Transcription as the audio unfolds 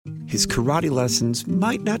his karate lessons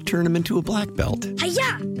might not turn him into a black belt.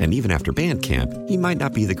 Hi-ya! And even after band camp, he might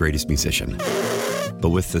not be the greatest musician.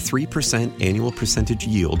 But with the 3% annual percentage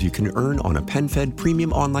yield you can earn on a PenFed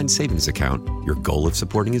premium online savings account, your goal of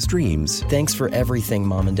supporting his dreams... Thanks for everything,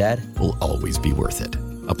 Mom and Dad. ...will always be worth it.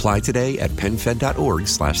 Apply today at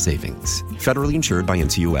PenFed.org/savings. Federally insured by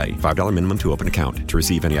NCUA. $5 minimum to open account. To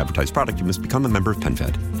receive any advertised product, you must become a member of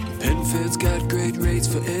PenFed. PenFed's got great rates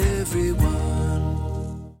for everyone.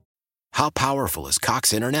 How powerful is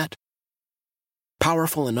Cox Internet?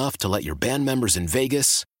 Powerful enough to let your band members in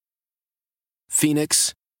Vegas,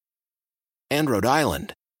 Phoenix, and Rhode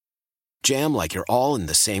Island jam like you're all in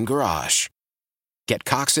the same garage. Get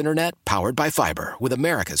Cox Internet powered by fiber with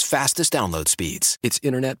America's fastest download speeds. It's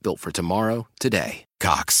internet built for tomorrow, today.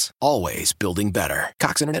 Cox, always building better.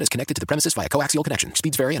 Cox Internet is connected to the premises via coaxial connection.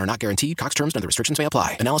 Speeds vary and are not guaranteed. Cox terms and other restrictions may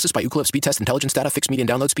apply. Analysis by Ookla Speed Test Intelligence Data. Fixed median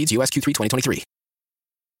download speeds. US Q3 2023.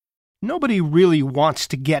 Nobody really wants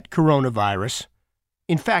to get coronavirus.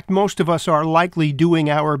 In fact, most of us are likely doing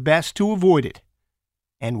our best to avoid it.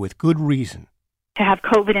 And with good reason. To have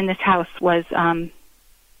COVID in this house was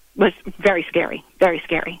very scary, very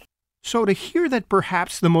scary. So to hear that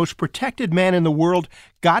perhaps the most protected man in the world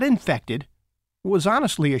got infected was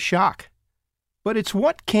honestly a shock. But it's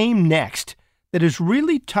what came next that has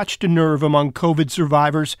really touched a nerve among COVID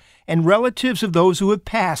survivors and relatives of those who have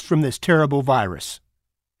passed from this terrible virus.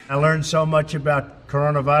 I learned so much about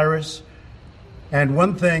coronavirus, and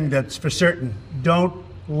one thing that's for certain, don't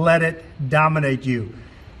let it dominate you.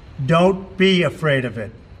 Don't be afraid of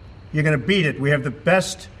it. You're going to beat it. We have the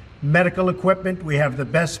best medical equipment. We have the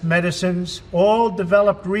best medicines, all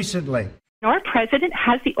developed recently. Our president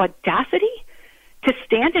has the audacity to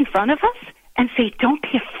stand in front of us and say, don't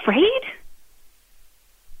be afraid?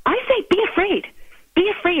 I say, be afraid.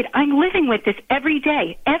 Be afraid. I'm living with this every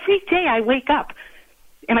day. Every day I wake up.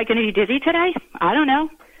 Am I going to be dizzy today? I don't know.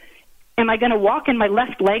 Am I going to walk and my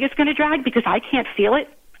left leg is going to drag because I can't feel it?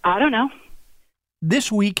 I don't know.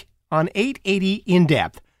 This week on 880 In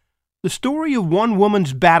Depth, the story of one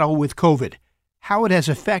woman's battle with COVID, how it has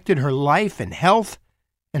affected her life and health,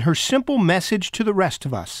 and her simple message to the rest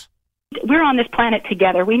of us. We're on this planet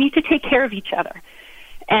together. We need to take care of each other.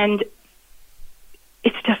 And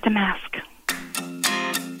it's just a mask.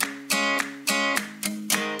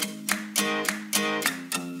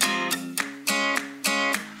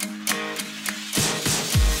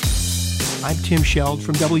 I'm Tim Sheld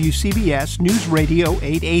from WCBS News Radio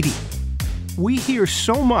 880. We hear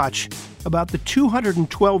so much about the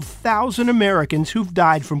 212,000 Americans who've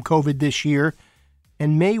died from COVID this year,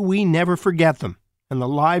 and may we never forget them and the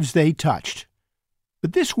lives they touched.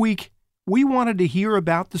 But this week, we wanted to hear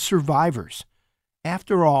about the survivors.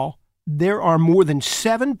 After all, there are more than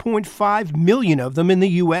 7.5 million of them in the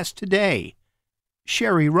U.S. today.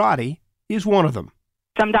 Sherry Roddy is one of them.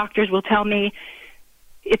 Some doctors will tell me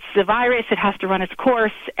it's the virus, it has to run its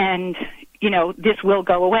course, and, this will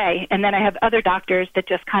go away. And then I have other doctors that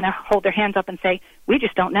just kind of hold their hands up and say, we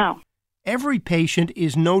just don't know. Every patient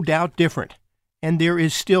is no doubt different, and there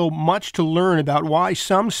is still much to learn about why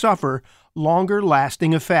some suffer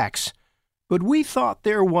longer-lasting effects. But we thought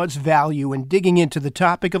there was value in digging into the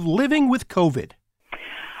topic of living with COVID.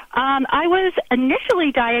 I was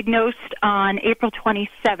initially diagnosed on April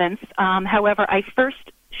 27th. However, I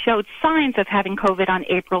first showed signs of having COVID on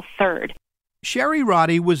April 3rd. Sherry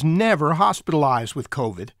Roddy was never hospitalized with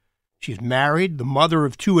COVID. She's married, the mother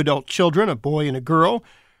of 2 adult children, a boy and a girl.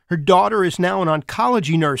 Her daughter is now an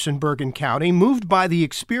oncology nurse in Bergen County, moved by the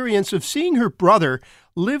experience of seeing her brother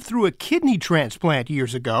live through a kidney transplant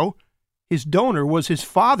years ago. His donor was his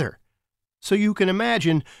father. So you can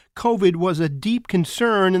imagine COVID was a deep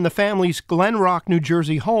concern in the family's Glen Rock, New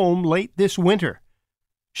Jersey home late this winter.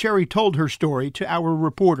 Sherry told her story to our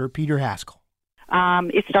reporter, Peter Haskell.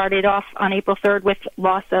 It started off on April 3rd with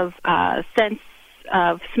loss of sense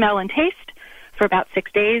of smell and taste for about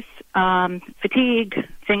 6 days, fatigue,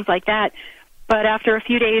 things like that. But after a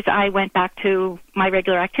few days, I went back to my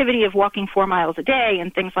regular activity of walking 4 miles a day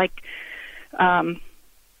and things like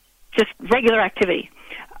just regular activity.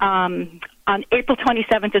 On April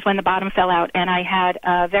 27th is when the bottom fell out, and I had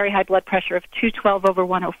a very high blood pressure of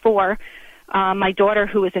 212/104. My daughter,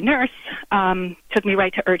 who is a nurse, took me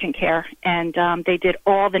right to urgent care, and they did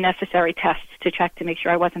all the necessary tests to check to make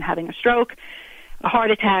sure I wasn't having a stroke, a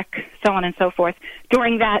heart attack, so on and so forth.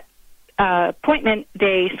 During that appointment,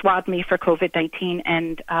 they swabbed me for COVID-19,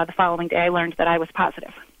 and the following day I learned that I was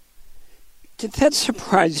positive. Did that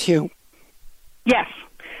surprise you? Yes.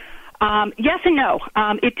 Yes and no.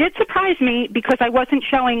 It did surprise me because I wasn't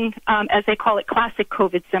showing, as they call it, classic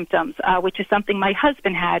COVID symptoms, which is something my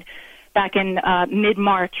husband had back in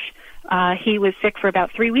mid-March He was sick for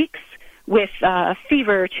about 3 weeks with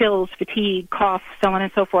fever, chills, fatigue, cough, so on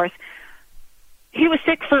and so forth. He was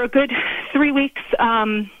sick for a good 3 weeks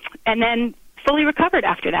and then fully recovered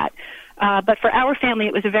after that. But for our family,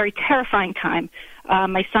 it was a very terrifying time.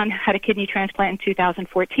 My son had a kidney transplant in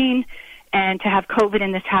 2014, and to have COVID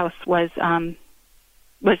in this house was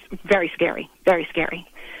very scary, very scary.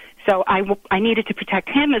 So I needed to protect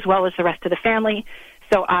him as well as the rest of the family.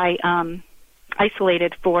 So I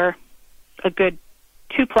isolated for a good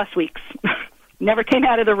 2+ weeks. Never came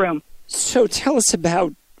out of the room. So tell us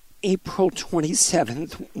about April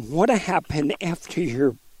 27th. What happened after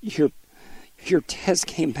your test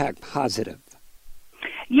came back positive?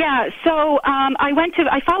 Yeah, so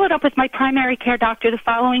I followed up with my primary care doctor the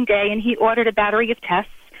following day, and he ordered a battery of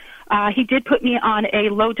tests. He did put me on a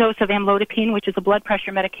low dose of amlodipine, which is a blood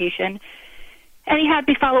pressure medication, and he had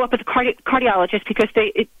me follow up with a cardiologist because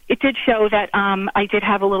it did show that I did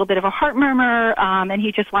have a little bit of a heart murmur, and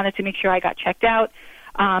he just wanted to make sure I got checked out.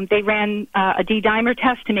 They ran a D-dimer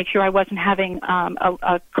test to make sure I wasn't having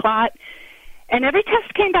a clot. And every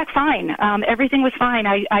test came back fine. Everything was fine.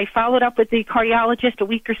 I followed up with the cardiologist a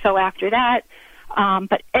week or so after that,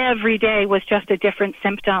 but every day was just a different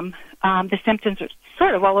symptom. The symptoms are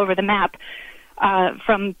sort of all over the map,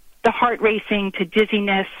 from the heart racing to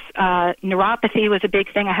dizziness. Neuropathy was a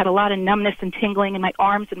big thing. I had a lot of numbness and tingling in my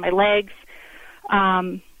arms and my legs,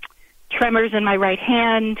 tremors in my right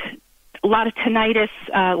hand, a lot of tinnitus,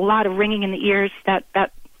 a lot of ringing in the ears. That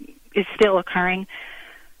is still occurring.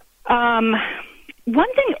 One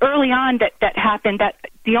thing early on that happened, that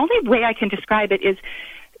the only way I can describe it is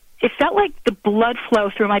it felt like the blood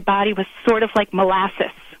flow through my body was sort of like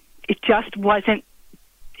molasses. It just wasn't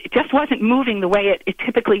moving the way it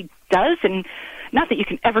typically does, and not that you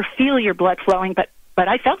can ever feel your blood flowing, but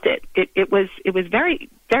I felt it. It was very,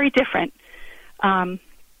 very different.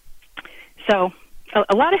 So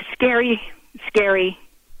a lot of scary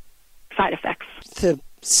side effects. The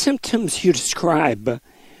symptoms you describe,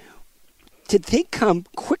 did they come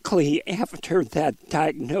quickly after that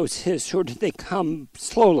diagnosis, or did they come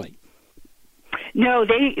slowly? No,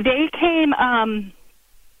 they came.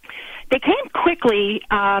 They came quickly,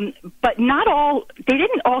 but not all. They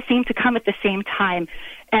didn't all seem to come at the same time.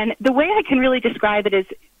 And the way I can really describe it is,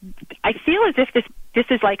 I feel as if this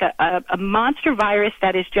is like a monster virus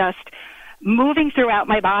that is just moving throughout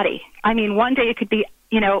my body. I mean, one day it could be,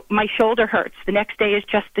 my shoulder hurts. The next day is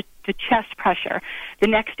just the chest pressure. The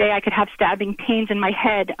next day I could have stabbing pains in my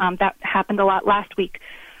head. That happened a lot last week.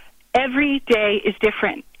 Every day is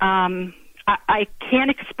different. I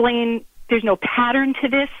can't explain. There's no pattern to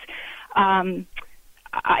this.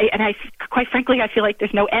 Quite frankly, I feel like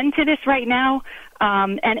there's no end to this right now.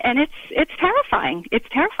 And it's terrifying. It's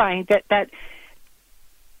terrifying that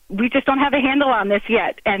we just don't have a handle on this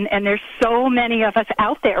yet. And there's so many of us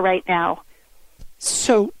out there right now.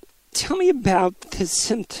 So tell me about the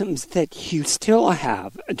symptoms that you still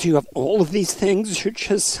have. Do you have all of these things or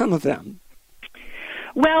just some of them?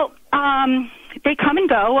 Well, they come and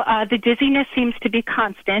go. The dizziness seems to be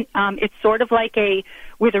constant. It's sort of like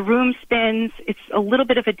where the room spins. It's a little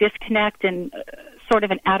bit of a disconnect and sort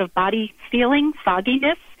of an out-of-body feeling,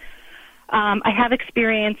 fogginess. I have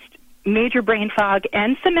experienced major brain fog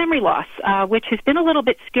and some memory loss, which has been a little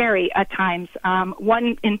bit scary at times.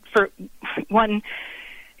 One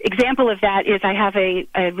example of that is I have a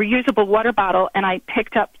reusable water bottle, and I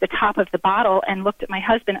picked up the top of the bottle and looked at my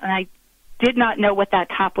husband, and I did not know what that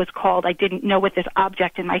top was called. I didn't know what this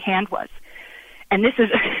object in my hand was. And this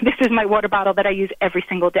is my water bottle that I use every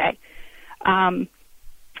single day. A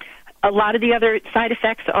lot of the other side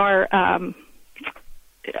effects are,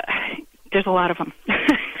 there's a lot of them.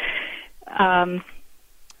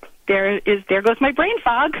 There goes my brain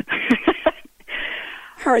fog.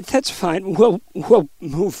 All right, that's fine. We'll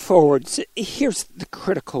move forward. So here's the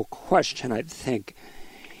critical question, I think.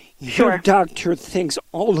 Sure. Your doctor thinks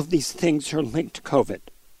all of these things are linked to COVID.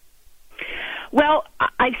 Well,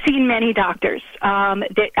 I've seen many doctors.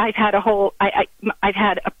 I've had I've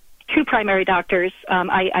had two primary doctors.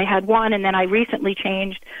 I had one, and then I recently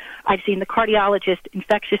changed. I've seen the cardiologist,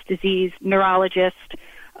 infectious disease, neurologist,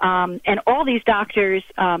 and all these doctors.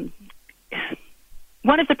 One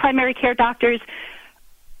of the primary care doctors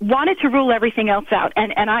wanted to rule everything else out,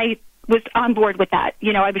 and I was on board with that.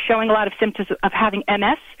 I was showing a lot of symptoms of having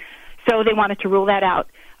MS, so they wanted to rule that out.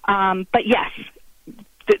 But yes,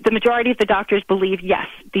 the majority of the doctors believe, yes,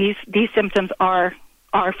 these symptoms are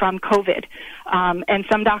from COVID. And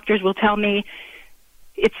some doctors will tell me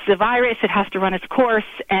it's the virus, it has to run its course,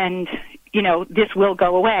 and, this will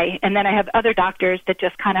go away. And then I have other doctors that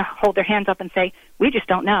just kind of hold their hands up and say, we just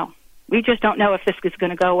don't know. We just don't know if this is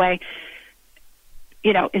going to go away,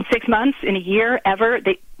 in 6 months, in a year, ever.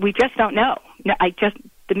 We just don't know.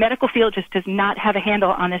 The medical field just does not have a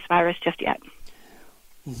handle on this virus just yet.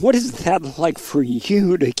 What is that like for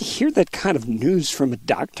you to hear that kind of news from a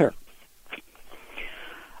doctor?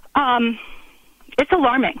 It's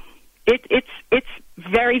alarming. It's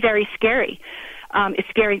very, very scary. It's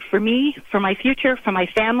scary for me, for my future, for my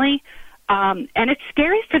family, and it's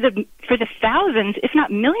scary for the thousands, if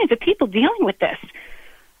not millions, of people dealing with this.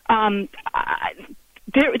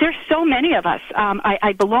 There's so many of us.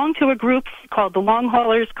 I belong to a group called the Long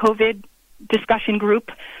Haulers COVID Discussion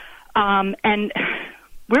Group, and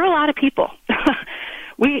we're a lot of people.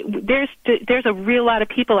 There's a real lot of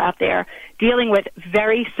people out there dealing with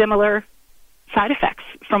very similar side effects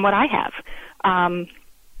from what I have.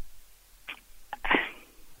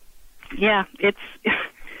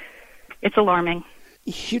 It's alarming.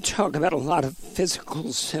 You talk about a lot of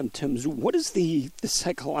physical symptoms. What is the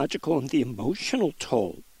psychological and the emotional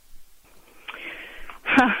toll?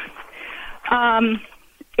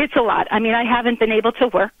 It's a lot. I mean, I haven't been able to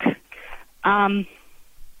work.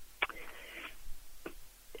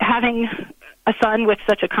 Having a son with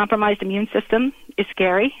such a compromised immune system is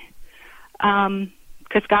scary.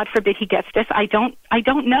 Because God forbid he gets this. I don't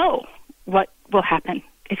know what will happen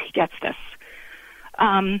if he gets this.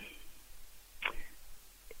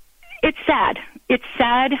 It's sad. It's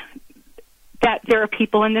sad that there are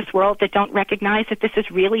people in this world that don't recognize that this is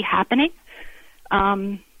really happening.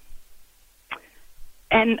 And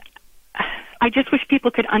I just wish people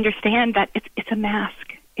could understand that it's a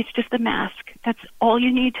mask. It's just a mask. That's all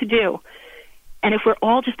you need to do. And if we're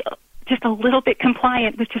all just a little bit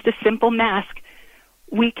compliant with just a simple mask,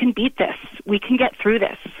 we can beat this. We can get through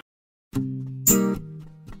this.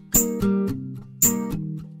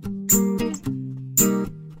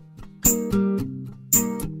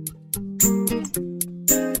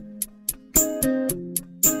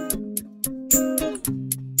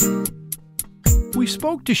 We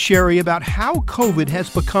spoke to Sherry about how COVID has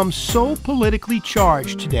become so politically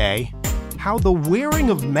charged today, how the wearing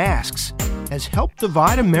of masks has helped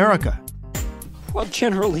divide America. Well,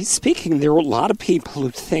 generally speaking, there are a lot of people who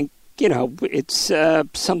think, it's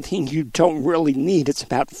something you don't really need. It's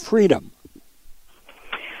about freedom.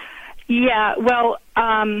 Yeah, well,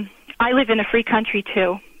 I live in a free country,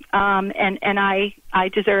 too, and I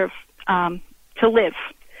deserve to live.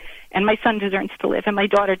 And my son deserves to live, and my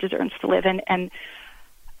daughter deserves to live, and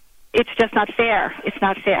it's just not fair. It's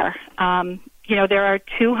not fair. There are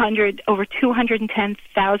over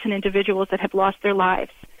 210,000 individuals that have lost their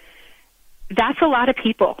lives. That's a lot of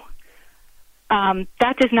people.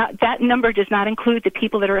 That number does not include the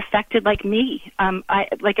people that are affected, like me.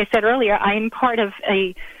 Like I said earlier, I'm part of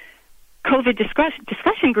a COVID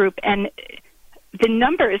discussion group, and the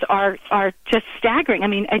numbers are just staggering. I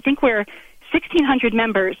mean, I think we're 1,600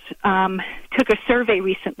 members took a survey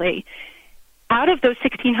recently. Out of those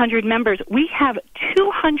 1,600 members, we have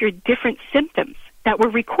 200 different symptoms that were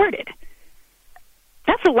recorded.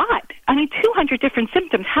 That's a lot. I mean, 200 different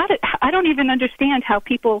symptoms. I don't even understand how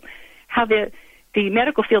the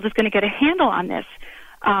medical field is going to get a handle on this.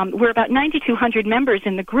 We're about 9,200 members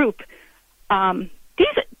in the group.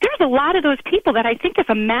 There's a lot of those people that I think if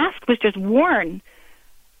a mask was just worn,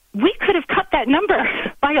 we could have cut that number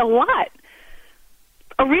by a lot.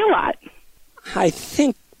 A real lot. I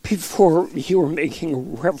think before you were making a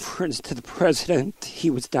reference to the president,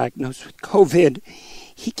 he was diagnosed with COVID.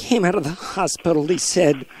 He came out of the hospital. He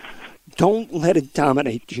said, don't let it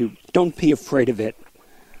dominate you. Don't be afraid of it.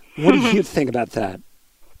 What do you think about that?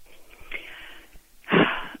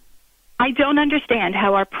 I don't understand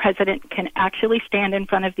how our president can actually stand in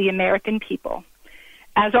front of the American people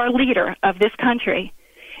as our leader of this country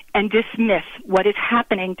and dismiss what is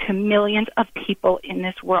happening to millions of people in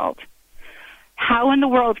this world. How in the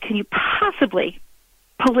world can you possibly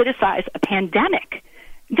politicize a pandemic?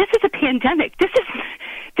 This is a pandemic. This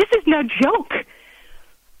is no joke.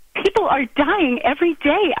 People are dying every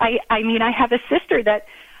day. I mean, I have a sister that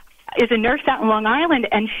is a nurse out in Long Island,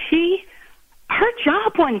 and her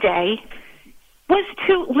job one day was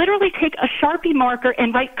to literally take a Sharpie marker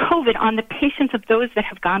and write COVID on the patients of those that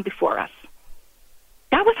have gone before us.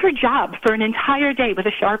 That was her job for an entire day with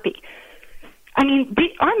a Sharpie. I mean,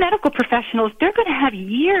 our medical professionals, they're going to have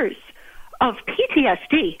years of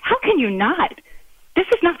PTSD. How can you not? This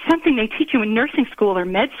is not something they teach you in nursing school or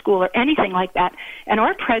med school or anything like that. And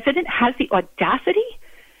our president has the audacity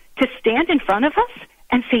to stand in front of us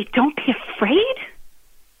and say, don't be afraid?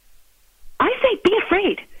 I say, be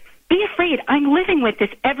afraid. Be afraid. I'm living with this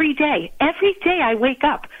every day. Every day I wake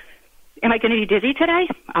up. Am I going to be dizzy today?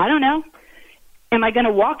 I don't know. Am I going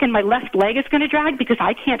to walk and my left leg is going to drag because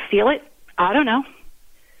I can't feel it? I don't know.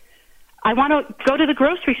 I want to go to the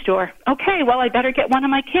grocery store. Okay, well, I better get one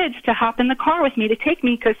of my kids to hop in the car with me to take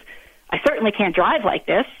me because I certainly can't drive like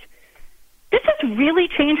this. This has really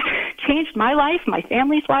changed my life, my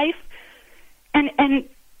family's life, and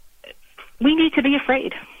we need to be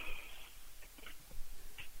afraid.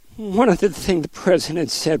 One of the things the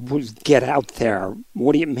president said was get out there.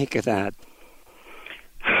 What do you make of that?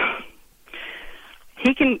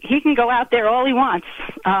 He can go out there all he wants.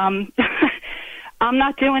 I'm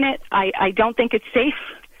not doing it. I don't think it's safe.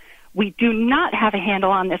 We do not have a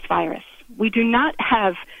handle on this virus.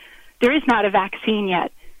 There is not a vaccine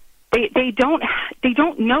yet. They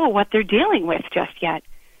don't know what they're dealing with just yet.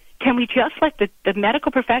 Can we just let the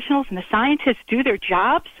medical professionals and the scientists do their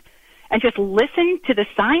jobs and just listen to the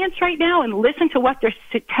science right now and listen to what they're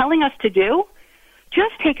telling us to do?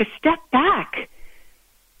 Just take a step back.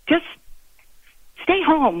 Just stay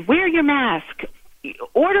home. Wear your mask.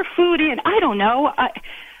 Order food in. I don't know.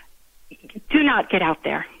 Do not get out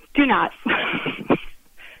there. Do not.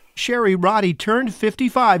 Sherry Roddy turned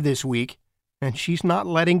 55 this week, and she's not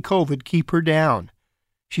letting COVID keep her down.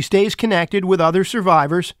 She stays connected with other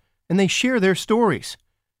survivors, and they share their stories.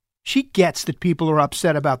 She gets that people are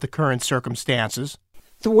upset about the current circumstances.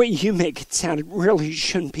 The way you make it sound, it really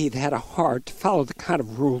shouldn't be that hard to follow the kind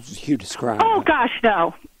of rules you describe. Oh, gosh,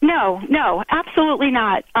 no. No, absolutely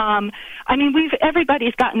not.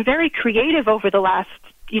 Everybody's gotten very creative over the last,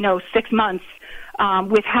 6 months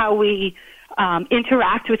with how we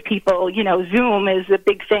interact with people. Zoom is a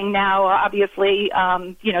big thing now, obviously.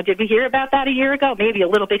 Did we hear about that a year ago? Maybe a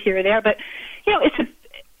little bit here or there, but,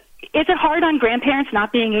 is it hard on grandparents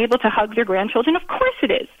not being able to hug their grandchildren? Of course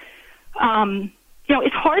it is.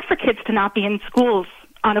 It's hard for kids to not be in schools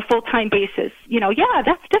on a full-time basis. Yeah,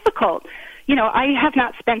 that's difficult. I have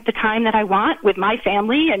not spent the time that I want with my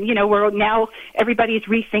family, and, everybody's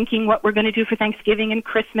rethinking what we're going to do for Thanksgiving and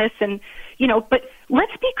Christmas, and, but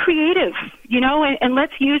let's be creative, and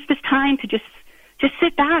let's use this time to just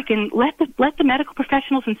sit back and let the medical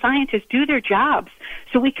professionals and scientists do their jobs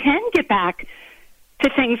so we can get back to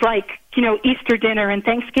things like, Easter dinner and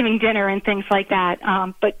Thanksgiving dinner and things like that.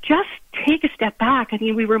 But just take a step back.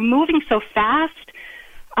 We were moving so fast.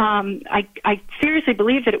 I seriously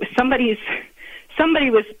believe that it was somebody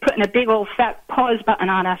was putting a big old fat pause button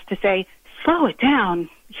on us to say, slow it down,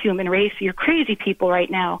 human race. You're crazy people right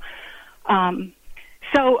now.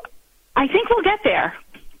 So I think we'll get there,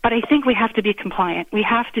 but I think we have to be compliant. We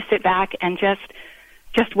have to sit back and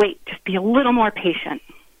just wait, just be a little more patient.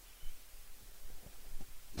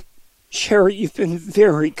 Sherry, you've been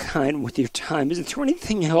very kind with your time. Is there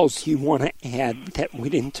anything else you want to add that we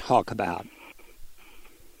didn't talk about?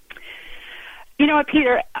 You know what,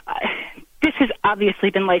 Peter? This has obviously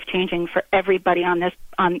been life-changing for everybody on this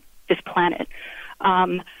planet.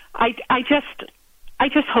 I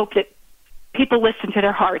just hope that people listen to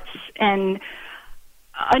their hearts and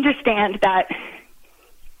understand that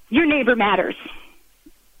your neighbor matters.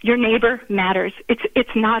 Your neighbor matters.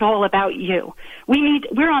 It's not all about you.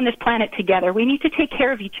 We're on this planet together. We need to take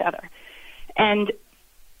care of each other. And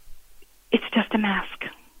it's just a mask.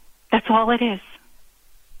 That's all it is.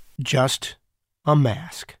 Just a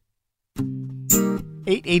mask.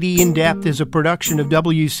 880 In Depth is a production of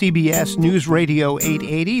WCBS News Radio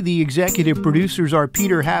 880. The executive producers are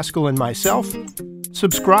Peter Haskell and myself.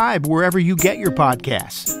 Subscribe wherever you get your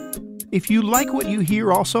podcasts. If you like what you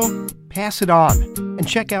hear also, pass it on and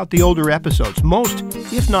check out the older episodes. Most,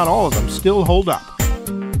 if not all of them, still hold up.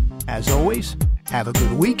 As always, have a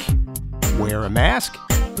good week, wear a mask,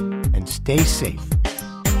 and stay safe.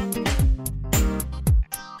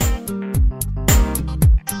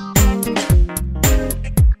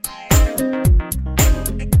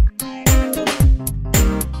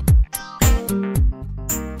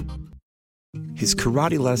 His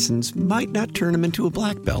karate lessons might not turn him into a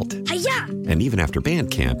black belt. Hi-ya! And even after band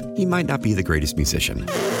camp, he might not be the greatest musician.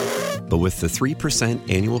 But with the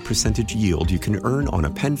 3% annual percentage yield you can earn on a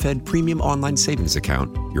PenFed premium online savings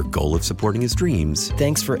account, your goal of supporting his dreams...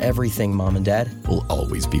 Thanks for everything, Mom and Dad. ...will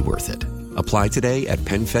always be worth it. Apply today at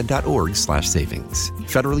PenFed.org/savings.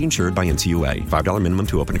 Federally insured by NCUA. $5 minimum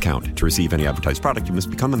to open account. To receive any advertised product, you must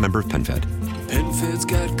become a member of PenFed. PenFed's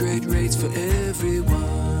got great rates for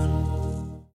everyone.